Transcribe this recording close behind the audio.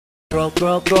Throw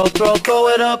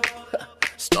it up.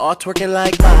 Start twerking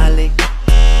like Miley.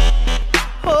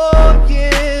 Oh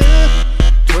yeah,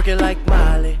 twerking like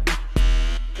Miley.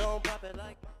 Don't pop it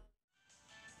like.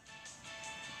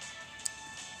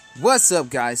 What's up,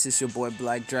 guys? It's your boy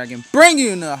Black Dragon, bringing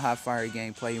you another hot fire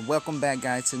gameplay. And welcome back,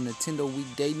 guys, to Nintendo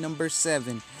Weekday number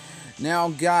 7. Now,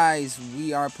 guys,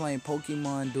 we are playing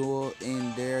Pokemon Duel,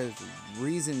 and there's a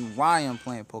reason why I'm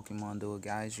playing Pokemon Duel,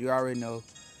 guys. You already know.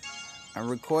 I'm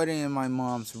recording in my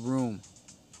mom's room.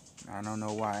 I don't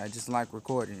know why. I just like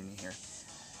recording in here.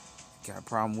 Got a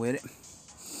problem with it?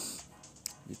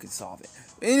 You can solve it.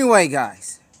 Anyway,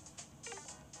 guys.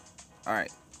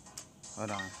 Alright.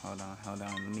 Hold on.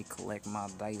 Let me collect my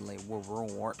daily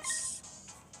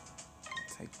rewards.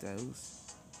 Take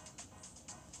those.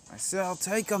 I said I'll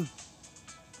take them.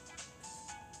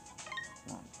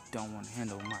 Well, don't want to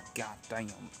handle my goddamn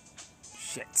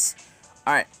shits.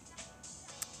 Alright.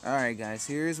 Alright, guys.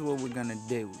 Here's what we're gonna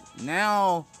do.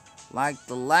 Now, like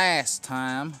the last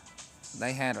time,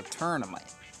 they had a tournament.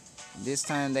 This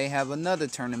time they have another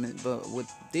tournament, but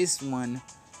with this one's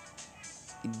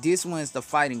the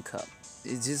Fighting Cup.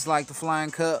 It's just like the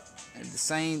Flying Cup, the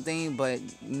same thing, but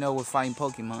you know, we're fighting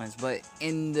Pokemons. But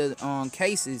in the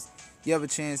cases, you have a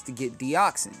chance to get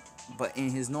Deoxys, but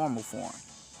in his normal form.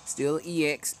 Still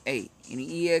EX8, and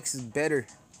the EX is better.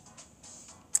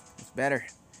 It's better.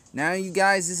 Now, you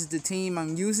guys, this is the team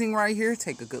I'm using right here.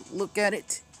 Take a good look at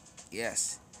it.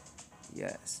 Yes,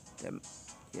 that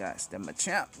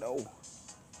Machamp, no.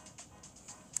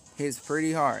 Hits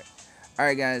pretty hard.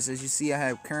 Alright, guys, as you see, I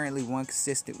have currently one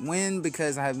consistent win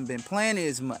because I haven't been playing it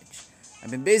as much.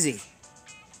 I've been busy.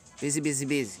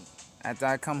 Busy. After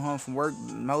I come home from work,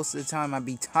 most of the time I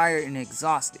be tired and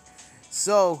exhausted.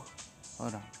 So,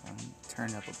 hold on, I'm gonna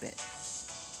turn up a bit.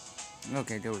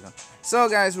 Okay, there we go. So,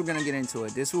 guys, we're gonna get into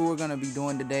it. This is what we're gonna be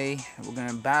doing today. We're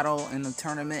gonna battle in the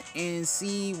tournament and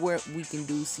see what we can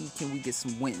do. See, can we get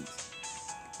some wins?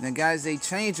 Now, guys, they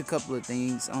changed a couple of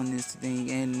things on this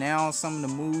thing, and now some of the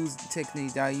moves, the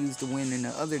techniques that I used to win in the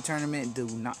other tournament do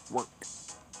not work.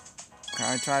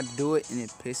 I tried to do it, and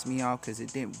it pissed me off because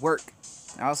it didn't work.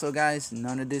 Also, guys,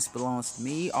 none of this belongs to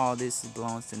me. All this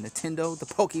belongs to Nintendo, the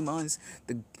Pokemons,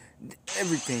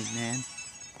 everything, man.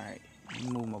 All right.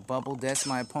 Move my bubble. That's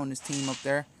my opponent's team up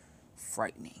there.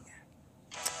 Frightening.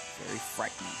 Very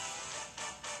frightening.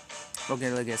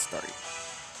 Okay, let's get started.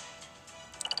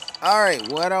 Alright,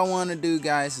 what I want to do,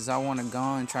 guys, is I want to go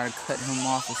and try to cut him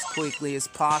off as quickly as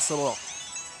possible.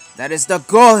 That is the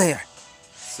goal here.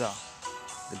 So,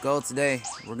 the goal today,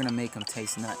 we're going to make him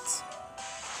taste nuts.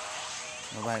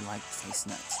 Nobody likes to taste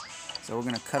nuts. So, we're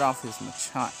going to cut off his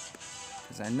Machamp.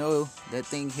 Because I know that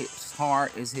thing hits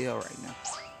hard as hell right now.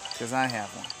 Because I have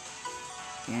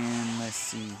one. And let's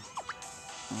see.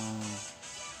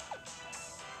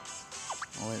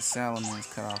 I'll let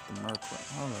Salamence cut off the Murkrow.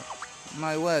 Hold up.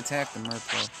 Might well attack the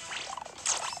Murkrow.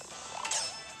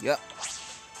 Yep.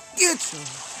 Get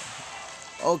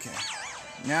you. Okay.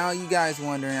 Now you guys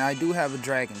wondering, I do have a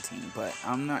dragon team, but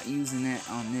I'm not using that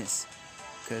on this.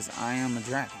 Because I am a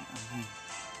dragon.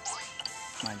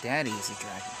 My daddy is a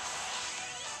dragon.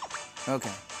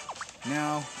 Okay.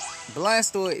 Now,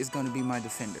 Blastoise is going to be my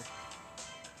defender.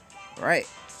 Right.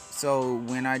 So,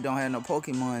 when I don't have no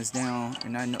Pokemons down,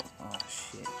 and I know... Oh,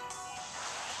 shit.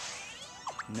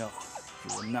 No.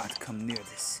 You will not come near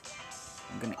this.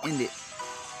 I'm going to end it.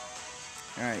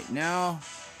 Alright, now...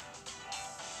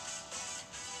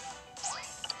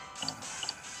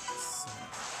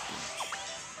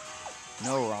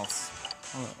 No, Ross.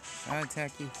 Hold up. Should I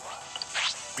attack you?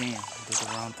 Damn, I did the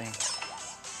wrong thing.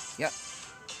 Yep.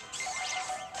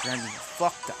 Dragon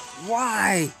fucked up.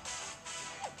 Why?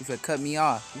 You finna cut me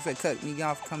off. You finna cut me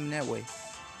off coming that way.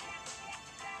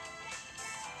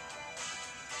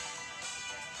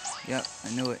 Yep, I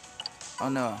knew it. Oh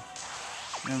no.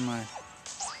 Never mind.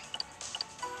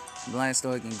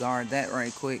 Blastoise can guard that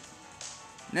right quick.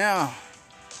 Now,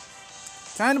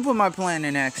 time to put my plan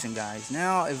in action, guys.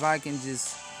 Now, if I can just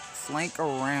flank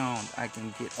around, I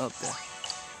can get up there.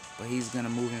 But he's gonna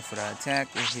move in for the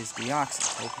attack with his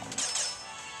Deoxys. Hopefully.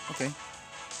 Okay.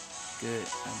 Good.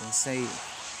 I've been saved.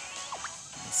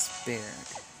 I'm spared.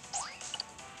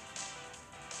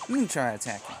 I'm gonna try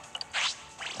attacking.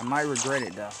 I might regret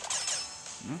it though.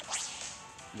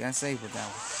 You gotta save with that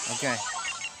one. Okay.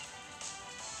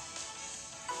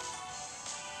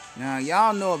 Now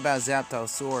y'all know about Zapdos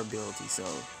sword ability, so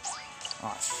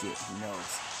oh shit, he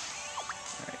knows.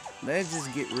 Alright, let's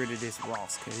just get rid of this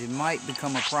Ross, because it might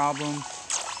become a problem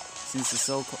since it's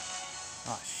so close.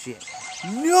 Oh shit.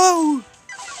 No!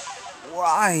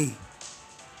 Why?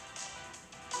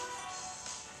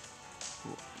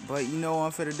 But you know what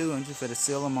I'm finna do? I'm just finna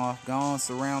seal them off. Go on,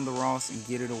 surround the Ross and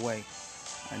get it away.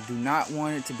 I do not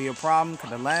want it to be a problem,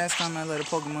 because the last time I let a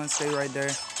Pokemon stay right there,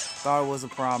 thought it was a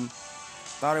problem.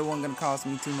 Thought it wasn't going to cost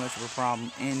me too much of a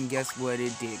problem. And guess what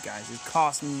it did, guys? It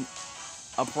cost me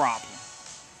a problem.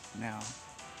 Now,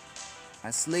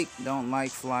 I slick don't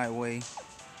like Fly Away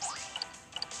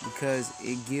because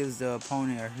it gives the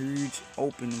opponent a huge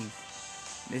opening.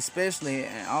 Especially,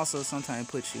 and also sometimes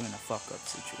it puts you in a fuck up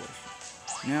situation.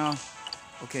 Now,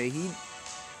 okay,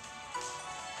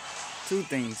 two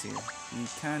things here. He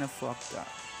kind of fucked up.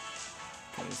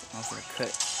 Because I'm going to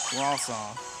cut Ross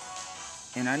off.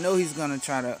 And I know he's going to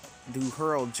try to do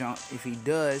Hurl Jump. If he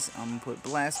does, I'm going to put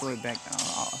Blastoise back down.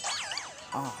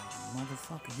 Oh,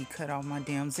 motherfucker, he cut off my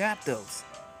damn Zapdos.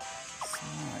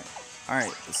 Smart.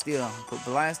 Alright, but still, put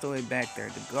Blastoise back there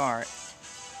to guard.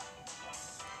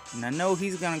 And I know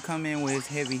he's going to come in with his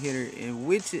heavy hitter,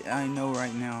 which I know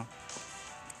right now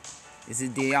is a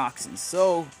Deoxys.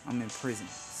 So, I'm in prison.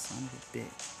 Son of a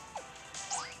bitch.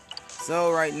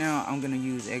 So, right now, I'm going to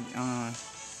use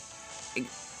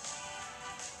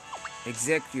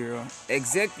Executor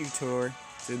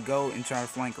to go and try to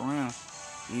flank around.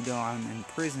 Even though I'm in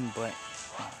prison, but...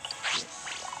 Oh, shit.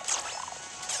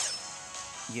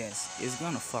 Yes, it's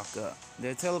going to fuck up.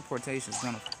 Their teleportation is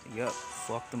going to... Yup,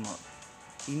 fuck them up.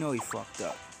 You know he fucked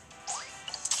up.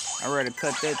 I'd rather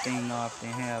cut that thing off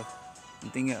than have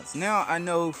anything else. Now I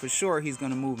know for sure he's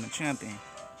gonna move my champion.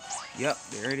 Yep,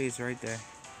 there it is right there.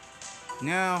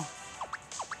 Now,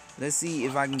 let's see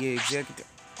if I can get Executor.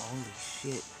 Holy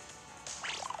shit.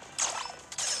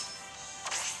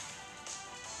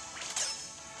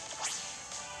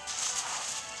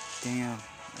 Damn,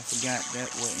 I forgot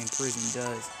that what in prison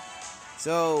does.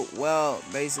 So, well,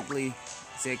 basically,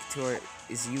 Executor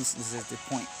is useless at this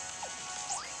point.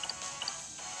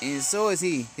 And so is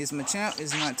he. His Machamp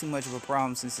is not too much of a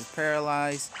problem since it's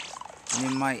paralyzed. And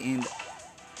it might end...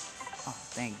 Oh,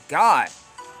 thank God.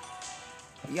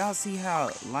 Y'all see how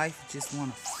life just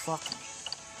wanna fuck me.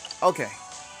 Okay.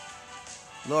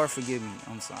 Lord forgive me.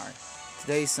 I'm sorry.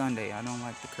 Today's Sunday. I don't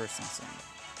like to curse on Sunday.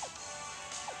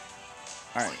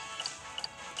 Alright.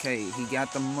 Okay, he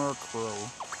got the Murkrow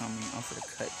coming. I'm gonna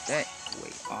cut that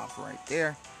way off right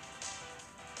there.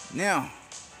 Now,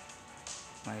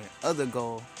 my other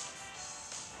goal.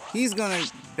 He's gonna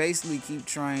basically keep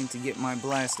trying to get my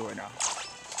Blastoise out.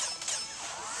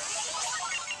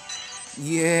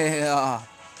 Yeah.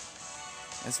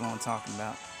 That's what I'm talking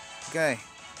about. Okay,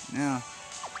 now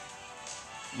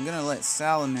I'm gonna let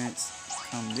Salamence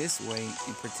come this way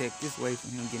and protect this way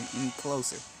from him getting any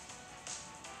closer.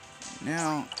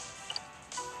 Now,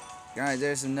 guys,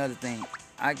 there's another thing.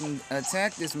 I can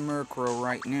attack this Murkrow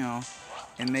right now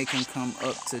and make him come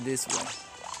up to this way.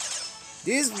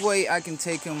 This way I can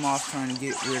take him off trying to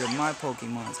get rid of my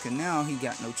Pokemons, because now he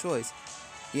got no choice.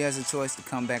 He has a choice to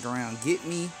come back around, get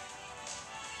me,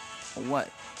 or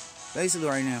what? Basically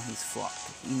right now he's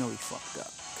fucked. You know he fucked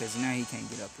up, because now he can't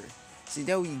get up here. See,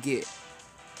 that what you get.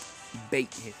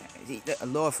 Bait his ass.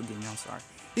 Lord forgive me, I'm sorry.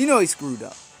 You know he screwed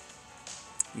up.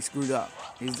 He screwed up.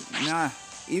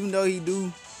 Even though he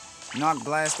do knock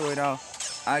Blastoise out,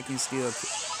 I can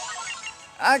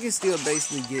still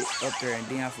basically get up there. And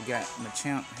then I forgot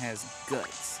Machamp has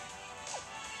guts.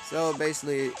 So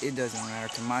basically it doesn't matter,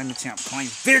 because my Machamp claimed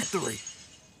victory.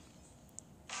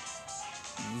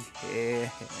 Yeah.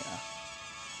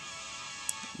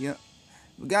 Yep.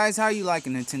 But guys, how you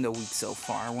liking Nintendo Week so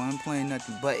far? Well, I'm playing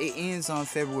nothing, but it ends on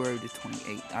February the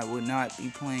 28th. I will not be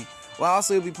playing. Well, I'll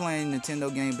still be playing Nintendo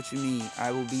game, but you mean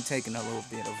I will be taking a little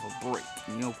bit of a break.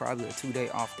 You know, probably a 2-day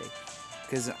off day.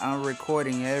 Because I'm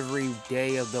recording every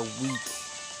day of the week.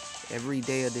 Every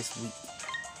day of this week.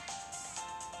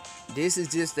 This is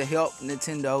just to help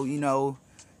Nintendo, you know,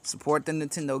 support the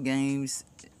Nintendo games.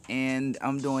 And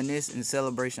I'm doing this in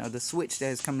celebration of the Switch that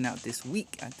is coming out this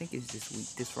week. I think it's this week,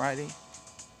 this Friday.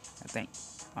 I think.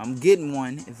 I'm getting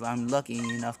one if I'm lucky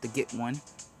enough to get one.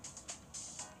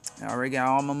 I already got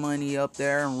all my money up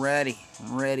there and ready.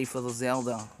 I'm ready for the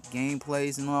Zelda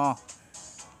gameplays and all.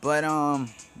 But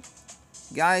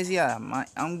guys, yeah,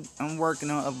 I'm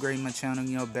working on upgrading my channel,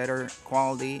 you know, better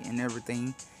quality and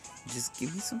everything. Just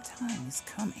give me some time. It's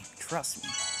coming. Trust me.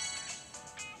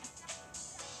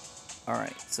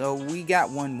 Alright, so we got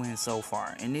one win so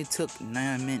far, and it took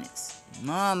 9 minutes.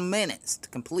 9 minutes to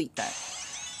complete that.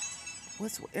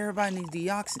 What's everybody needs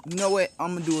Deoxys? You know what?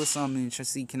 I'm gonna do something and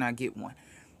see can I get one.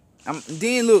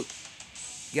 Then look,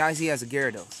 guys, he has a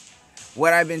Gyarados.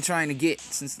 What I've been trying to get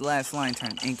since the last flying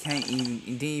turn, and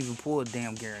didn't even pull a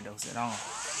damn Gyarados at all.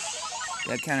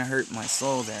 That kind of hurt my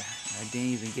soul there. I didn't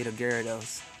even get a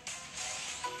Gyarados.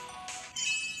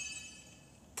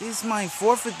 This might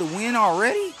forfeit the win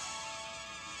already?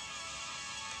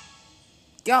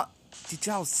 Y'all, did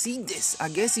y'all see this? I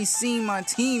guess he seen my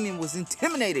team and was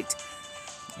intimidated.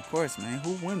 Of course, man,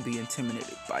 who wouldn't be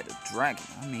intimidated by the dragon?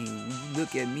 I mean, you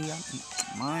look at me,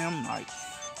 I'm like,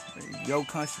 yo,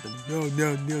 country, no,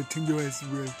 turn your ass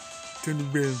around. Turn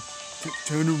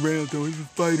around, don't even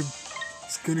fight him.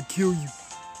 It's gonna kill you.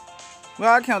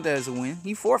 Well, I count that as a win.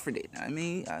 He forfeited. I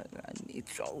mean,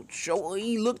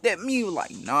 he looked at me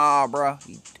like, nah, bro,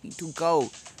 he too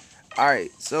cold.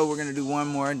 Alright, so we're gonna do one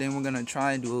more, then we're gonna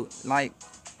try and do, like,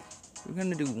 we're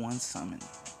gonna do one summon.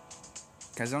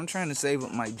 Because I'm trying to save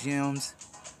up my gems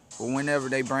for whenever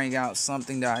they bring out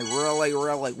something that I really,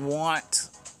 really want.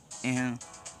 And,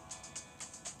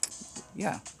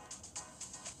 yeah.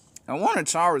 I want a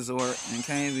Charizard and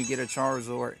can't even get a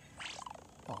Charizard.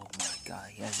 Oh my god,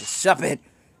 he has a Shuppet.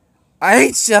 I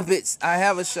hate Shuppets. I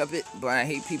have a Shuppet, but I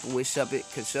hate people with Shuppet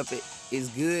because Shuppet is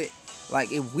good.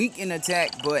 Like, it weak in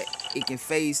attack, but it can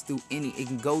phase through it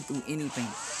can go through anything.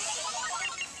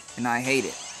 And I hate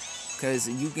it. Because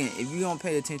if you don't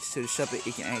pay attention to the Shuppet,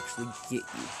 it can actually get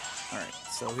you. Alright,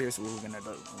 so here's what we're gonna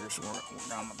do. Here's what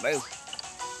I'm gonna do.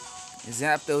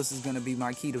 Zapdos is gonna be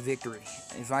my key to victory.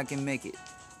 If I can make it.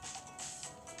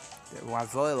 That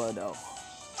Wavoila though.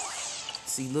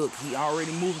 See, look, he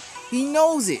already moving. He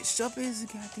knows it. Shuppet is a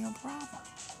goddamn problem.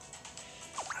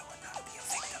 I would not be a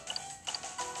victim.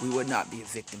 We would not be a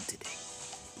victim today.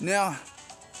 Now,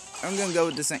 I'm gonna go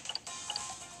with the same.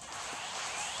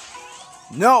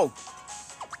 No!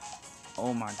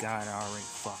 Oh my god, I already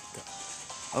fucked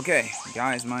up. Okay,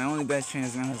 guys, my only best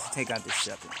chance now is to take out this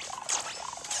Shuppet.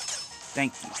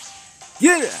 Thank you.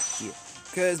 Get it! Yeah.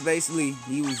 Because basically,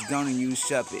 he was gonna use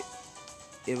Shuppet.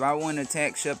 If I want to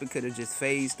attack, Shuppet could have just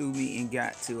phased through me and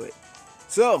got to it.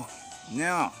 So,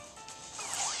 now,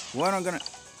 what I'm gonna...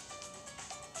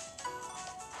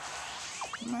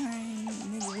 Man,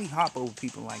 nigga, we hop over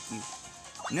people like you.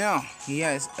 Now, he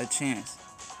has a chance.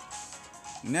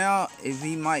 Now, if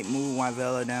he might move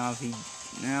Waivela down,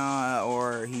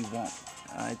 or he won't.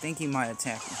 I think he might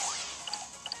attack me.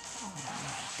 Oh,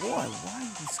 boy, why are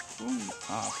you screwing?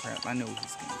 Oh, crap, I know what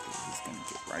he's gonna do. He's gonna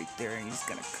get right there and he's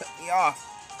gonna cut me off.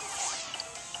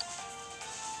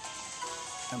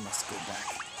 I must go back.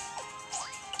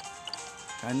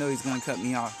 I know he's gonna cut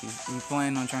me off. He's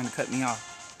planning on trying to cut me off.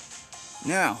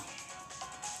 Now,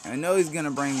 I know he's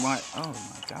gonna bring my... Oh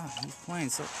my god, he's playing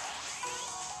so...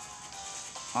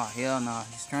 Oh hell no,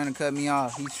 he's trying to cut me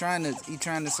off. He's trying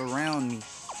to surround me.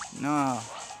 No.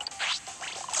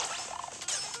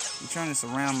 He's trying to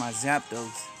surround my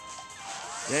Zapdos.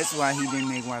 That's why he didn't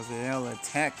make Waivela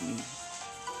attack me.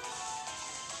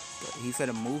 But he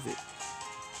finna move it.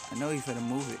 I know he finna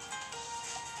move it.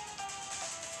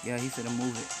 Yeah, he finna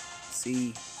move it.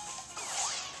 See.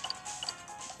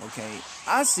 Okay.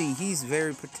 I see he's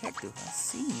very protective. I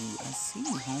see you,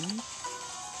 homie.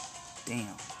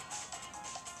 Damn.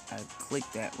 I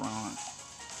clicked that wrong.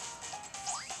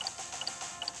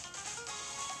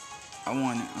 I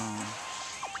want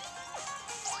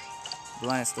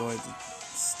Blastoise to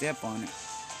step on it.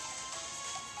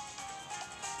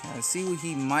 I see what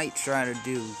he might try to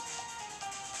do.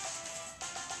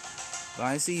 But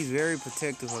I see he's very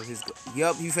protective of his...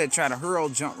 Yup, he finna try to hurl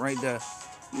jump right there.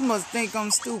 You must think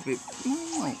I'm stupid.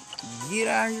 Get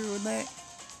out of here with that.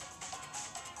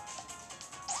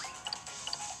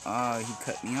 Oh, he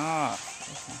cut me off.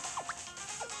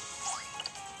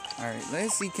 Okay. Alright,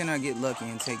 let's see, can I get lucky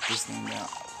and take this thing out.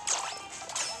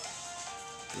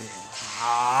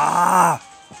 Ah!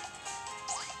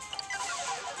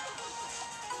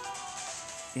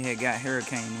 Yeah, got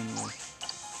Hurricane anyway.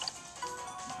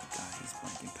 Oh my god, he's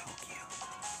breaking Palkia.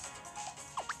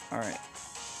 Alright.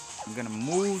 I'm gonna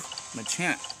move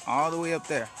Machamp all the way up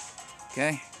there.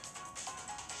 Okay?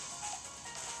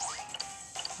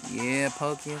 Yeah,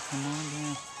 Palkia, come on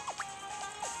down.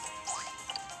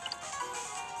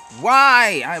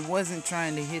 Why? I wasn't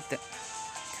trying to hit that.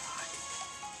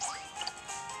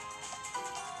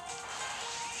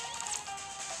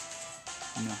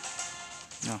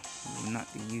 No, we will not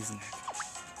be using that.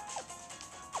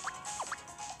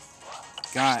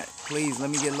 God, please, let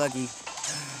me get lucky.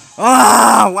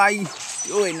 Ah, why are you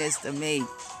doing this to me?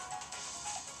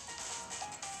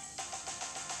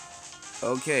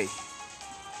 Okay,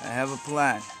 I have a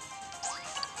plan.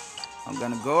 I'm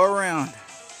gonna go around.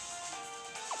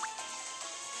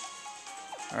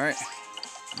 Alright,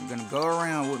 I'm gonna go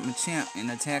around with Machamp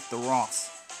and attack the Ross.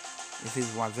 If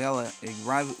his Waivela,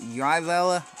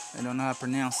 I don't know how to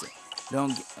pronounce it. Don't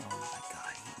get, oh my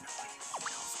god, he knows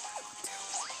what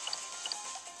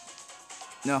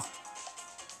I'm gonna do. No.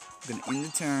 I'm gonna end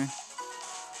the turn.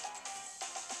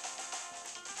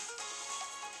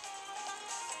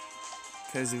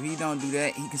 Because if he don't do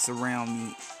that, he can surround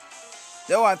me.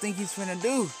 Though I think he's finna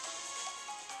do.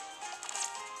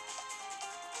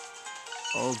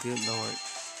 Oh, good lord.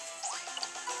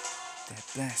 That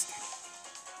bastard.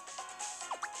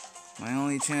 My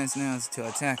only chance now is to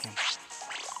attack him.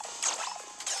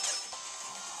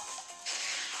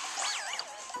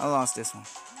 I lost this one.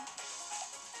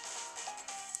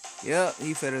 Yep,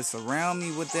 he finna surround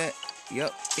me with that.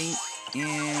 Yep, bink,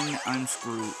 and I'm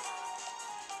screwed.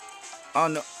 Oh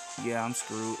no. Yeah, I'm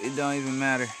screwed. It don't even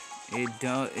matter. It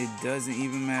doesn't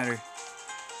even matter.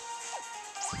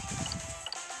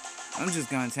 I'm just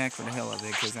gonna attack for the hell of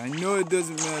it, because I know it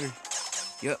doesn't matter.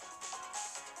 Yep.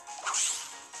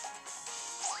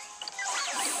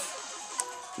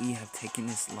 We have taken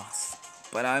this loss.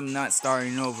 But I'm not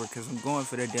starting over, because I'm going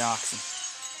for the deoxin.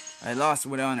 I lost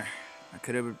with honor. I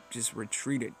could have just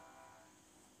retreated.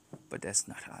 But that's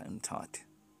not how I'm taught.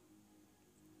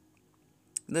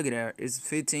 Look at that. It's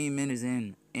 15 minutes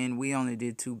in, and we only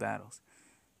did 2 battles.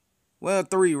 Well,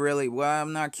 3 really. Well,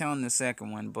 I'm not counting the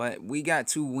second one, but we got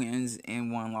 2 wins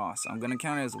and 1 loss. I'm going to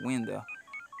count it as a win, though.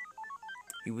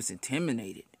 He was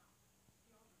intimidated.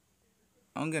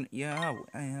 I'm going to... Yeah,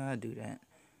 I'll do that.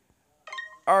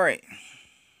 Alright.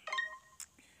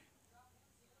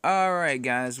 Alright,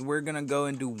 guys. We're going to go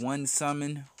and do 1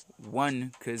 summon.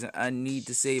 1, because I need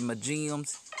to save my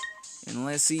gems. And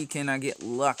let's see, can I get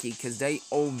lucky? Because they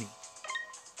owe me.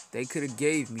 They could have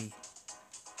gave me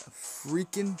a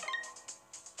freaking...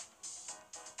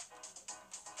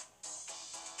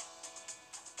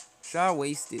 Should I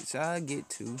waste it? Should I get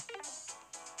 2? You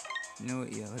know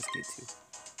what? Yeah, let's get 2.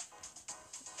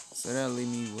 So that'll leave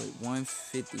me with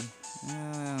 150.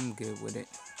 I'm good with it.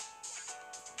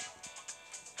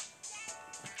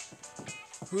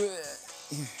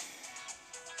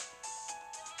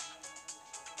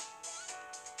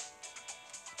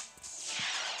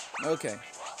 Okay.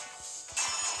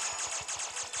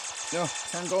 No,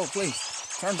 turn gold, please.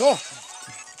 Turn gold.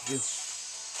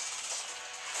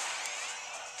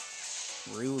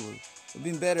 Really? It'd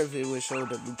been better if it would show up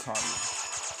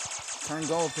Lucario. Turn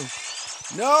gold,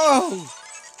 please. No!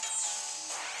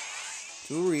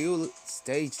 Too real.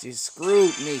 Stage just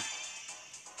screwed me.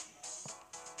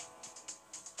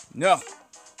 No.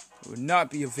 I would not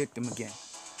be a victim again.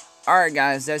 Alright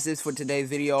guys, that's it for today's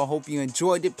video. I hope you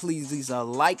enjoyed it. Please leave a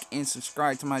like and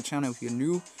subscribe to my channel if you're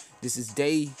new. This is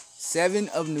day 7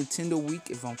 of Nintendo Week,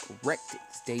 if I'm correct.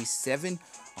 It's day 7.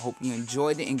 I hope you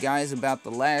enjoyed it. And guys, about the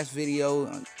last video,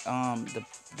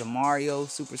 the Mario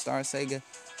Superstar Saga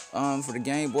for the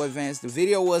Game Boy Advance, the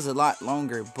video was a lot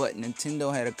longer, but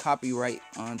Nintendo had a copyright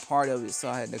on part of it, so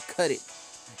I had to cut it.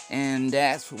 And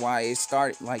that's why it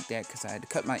started like that, because I had to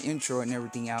cut my intro and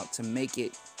everything out to make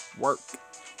it work.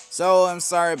 So I'm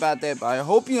sorry about that, but I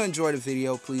hope you enjoyed the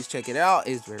video. Please check it out.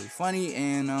 It's very funny,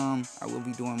 and I will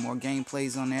be doing more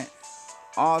gameplays on that.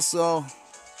 Also,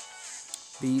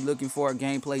 be looking for a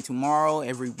gameplay tomorrow,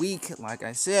 every week, like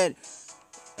I said.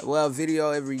 Well,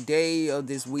 video every day of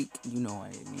this week. You know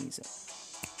what it means.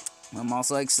 I'm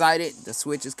also excited. The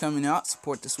Switch is coming out.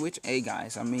 Support the Switch. Hey,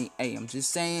 guys, I'm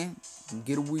just saying,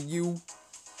 get a Wii U.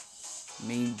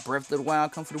 Breath of the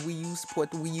Wild come for the Wii U.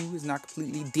 Support the Wii U. It's not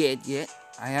completely dead yet.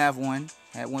 I have one.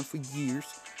 Had one for years.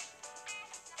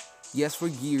 Yes, for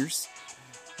years.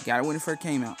 Got it when it first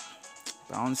came out.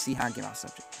 But I want to see how I get off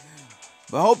subject.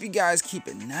 But I hope you guys keep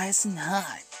it nice and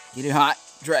hot. Get it hot.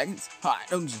 Dragons, hot.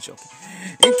 I'm just joking.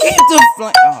 And keep the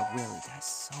flame. Oh, really?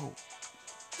 That's so...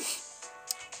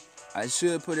 I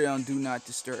should put it on Do Not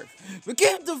Disturb. But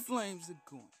keep the flames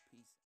going.